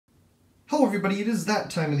Hello everybody, it is that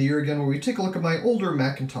time of the year again where we take a look at my older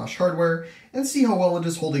Macintosh hardware and see how well it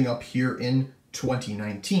is holding up here in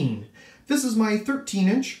 2019. This is my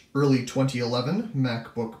 13-inch early 2011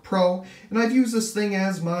 MacBook Pro, and I've used this thing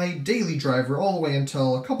as my daily driver all the way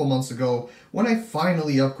until a couple months ago when I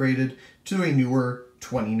finally upgraded to a newer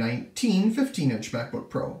 2019 15-inch MacBook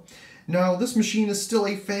Pro. Now, this machine is still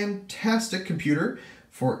a fantastic computer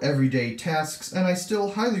for everyday tasks, and I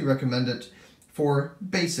still highly recommend it for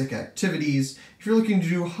basic activities. If you're looking to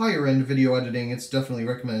do higher-end video editing, it's definitely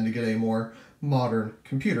recommended to get a more modern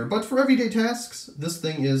computer. But for everyday tasks, this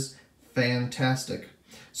thing is fantastic.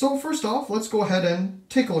 So first off, let's go ahead and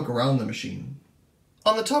take a look around the machine.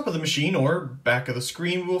 On the top of the machine, or back of the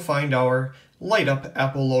screen, we'll find our light-up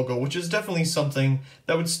Apple logo, which is definitely something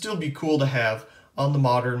that would still be cool to have on the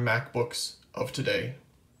modern MacBooks of today.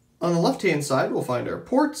 On the left-hand side, we'll find our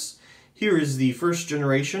ports. Here is the first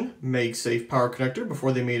generation MagSafe power connector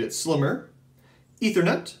before they made it slimmer,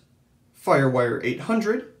 Ethernet, Firewire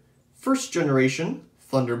 800, first generation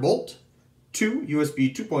Thunderbolt, 2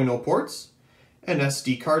 USB 2.0 ports, an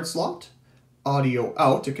SD card slot, audio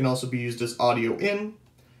out, it can also be used as audio in,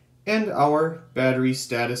 and our battery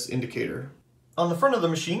status indicator. On the front of the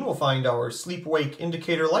machine we'll find our sleep-wake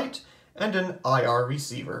indicator light and an IR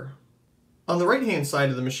receiver. On the right-hand side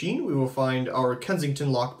of the machine, we will find our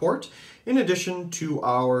Kensington lock port, in addition to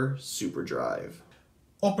our SuperDrive.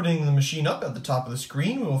 Opening the machine up at the top of the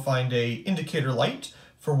screen, we will find a indicator light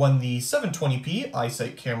for when the 720p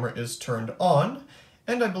EyeSight camera is turned on,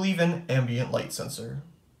 and I believe an ambient light sensor.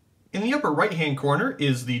 In the upper right-hand corner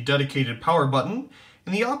is the dedicated power button.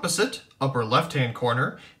 In the opposite upper left-hand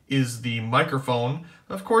corner is the microphone.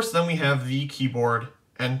 Of course, then we have the keyboard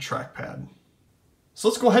and trackpad. So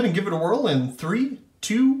let's go ahead and give it a whirl in 3,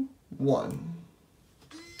 2, 1.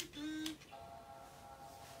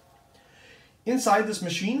 Inside this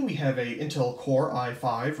machine we have a Intel Core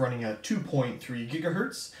i5 running at 2.3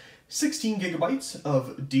 GHz, 16 GB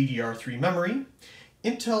of DDR3 memory,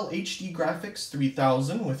 Intel HD Graphics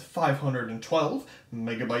 3000 with 512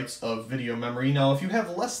 MB of video memory. Now if you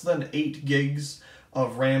have less than 8 gigs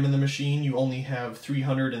of RAM in the machine, you only have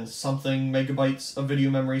 300 and something megabytes of video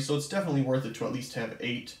memory, so it's definitely worth it to at least have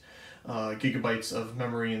 8 gigabytes of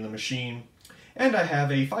memory in the machine. And I have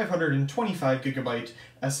a 525 gigabyte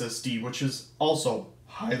SSD, which is also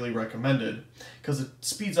highly recommended because it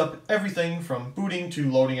speeds up everything from booting to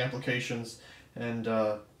loading applications, and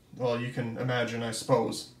well, you can imagine, I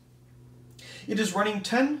suppose. It is running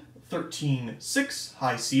 10.13.6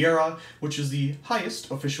 High Sierra, which is the highest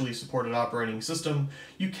officially supported operating system.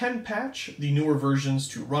 You can patch the newer versions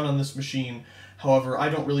to run on this machine. However, I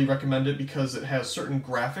don't really recommend it because it has certain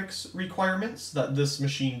graphics requirements that this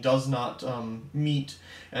machine does not meet,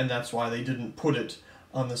 and that's why they didn't put it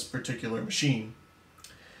on this particular machine.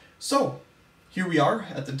 So, here we are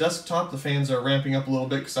at the desktop. The fans are ramping up a little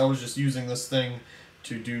bit because I was just using this thing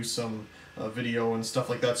to do some video and stuff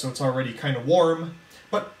like that, so it's already kind of warm,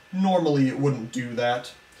 but normally it wouldn't do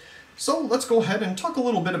that. So let's go ahead and talk a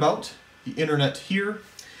little bit about the internet here.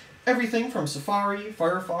 Everything from Safari,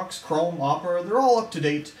 Firefox, Chrome, Opera, they're all up to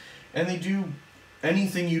date, and they do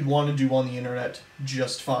anything you'd want to do on the internet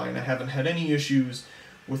just fine. I haven't had any issues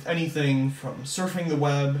with anything from surfing the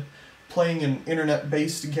web, playing an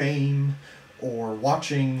internet-based game, or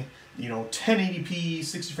watching, 1080p,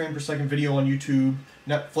 60 frames per second video on YouTube,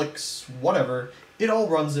 Netflix, whatever. It all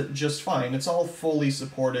runs it just fine. It's all fully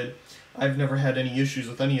supported. I've never had any issues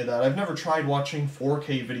with any of that. I've never tried watching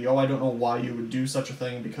 4K video. I don't know why you would do such a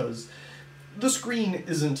thing because the screen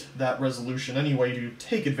isn't that resolution anyway to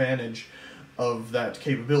take advantage of that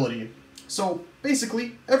capability. So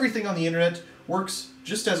basically, everything on the internet works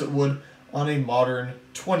just as it would on a modern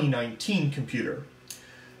 2019 computer.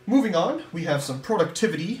 Moving on, we have some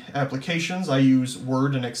productivity applications. I use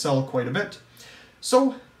Word and Excel quite a bit.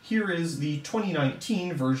 So here is the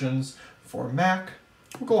 2019 versions for Mac.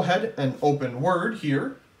 We'll go ahead and open Word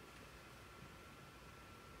here.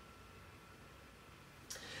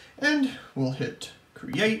 And we'll hit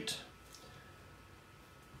Create.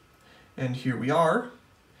 And here we are.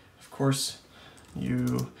 Of course,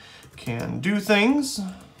 you can do things.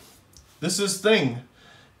 This is Thing.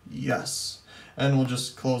 Yes. And we'll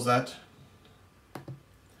just close that.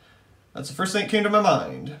 That's the first thing that came to my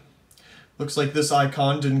mind. Looks like this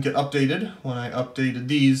icon didn't get updated when I updated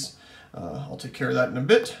these. I'll take care of that in a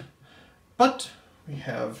bit. But we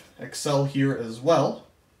have Excel here as well.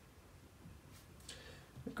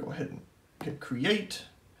 Go ahead and hit Create.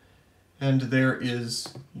 And there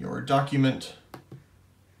is your document.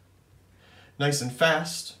 Nice and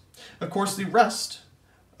fast. Of course, the rest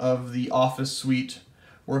of the Office suite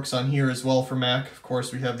works on here as well for Mac. Of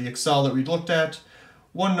course, we have the Excel that we looked at,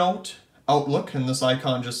 OneNote, Outlook, and this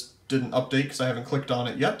icon just didn't update because I haven't clicked on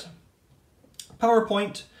it yet.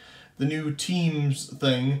 PowerPoint, the new Teams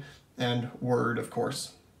thing, and Word, of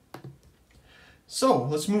course. So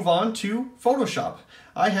let's move on to Photoshop.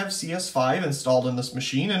 I have CS5 installed in this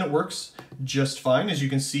machine and it works just fine. As you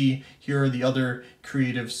can see, here are the other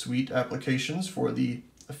Creative Suite applications for the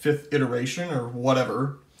 5th iteration or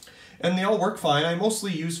whatever. And they all work fine. I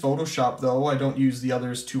mostly use Photoshop though. I don't use the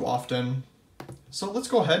others too often. So let's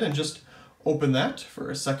go ahead and just open that for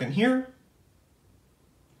a second here.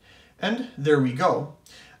 And there we go.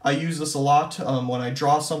 I use this a lot when I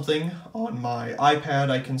draw something on my iPad.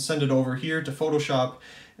 I can send it over here to Photoshop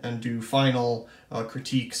and do final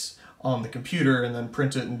critiques on the computer and then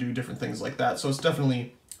print it and do different things like that. So it's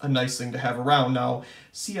definitely a nice thing to have around. Now,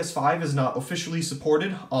 CS5 is not officially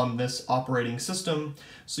supported on this operating system,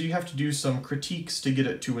 so you have to do some critiques to get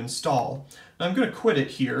it to install. Now, I'm going to quit it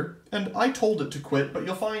here, and I told it to quit, but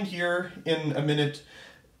you'll find here in a minute,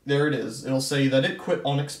 there it is. It'll say that it quit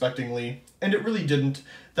unexpectedly, and it really didn't.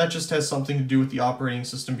 That just has something to do with the operating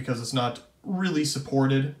system because it's not really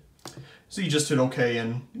supported. So you just hit OK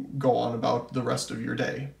and go on about the rest of your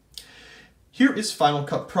day. Here is Final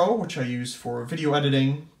Cut Pro, which I use for video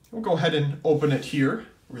editing. We'll go ahead and open it here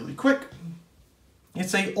really quick.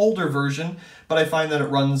 It's an older version, but I find that it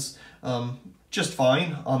runs just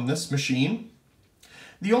fine on this machine.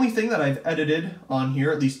 The only thing that I've edited on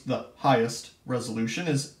here, at least the highest resolution,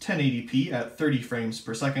 is 1080p at 30 frames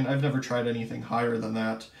per second. I've never tried anything higher than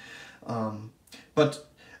that. But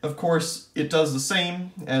of course, it does the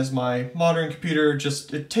same as my modern computer,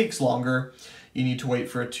 just it takes longer. You need to wait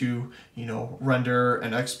for it to, render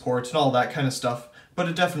and export and all that kind of stuff, but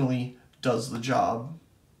it definitely does the job.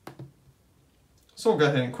 So we'll go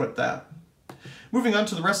ahead and quit that. Moving on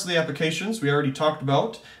to the rest of the applications, we already talked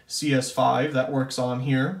about CS5, that works on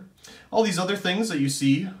here. All these other things that you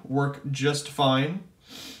see work just fine.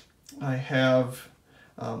 I have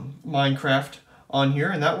Minecraft on here,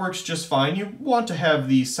 and that works just fine. You want to have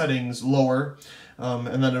the settings lower,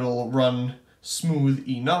 and then it'll run smooth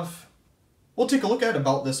enough. We'll take a look at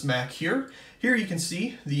about this Mac here. Here you can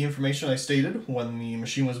see the information I stated when the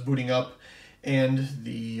machine was booting up and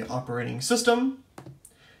the operating system.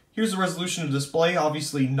 Here's the resolution of the display,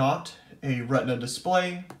 obviously not a Retina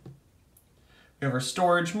display. We have our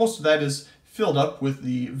storage. Most of that is filled up with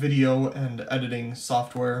the video and editing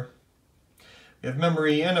software. We have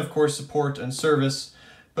memory and of course support and service,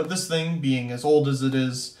 but this thing, being as old as it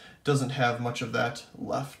is, doesn't have much of that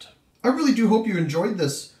left. I really do hope you enjoyed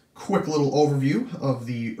this quick little overview of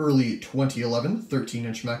the early 2011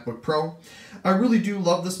 13-inch MacBook Pro. I really do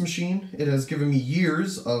love this machine. It has given me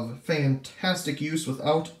years of fantastic use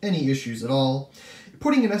without any issues at all.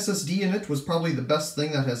 Putting an SSD in it was probably the best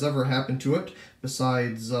thing that has ever happened to it,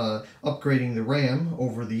 besides upgrading the RAM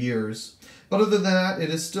over the years. But other than that,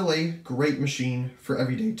 it is still a great machine for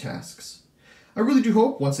everyday tasks. I really do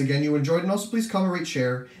hope, once again, you enjoyed, and also please comment, rate,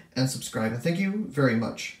 share, and subscribe. And thank you very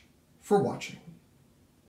much for watching.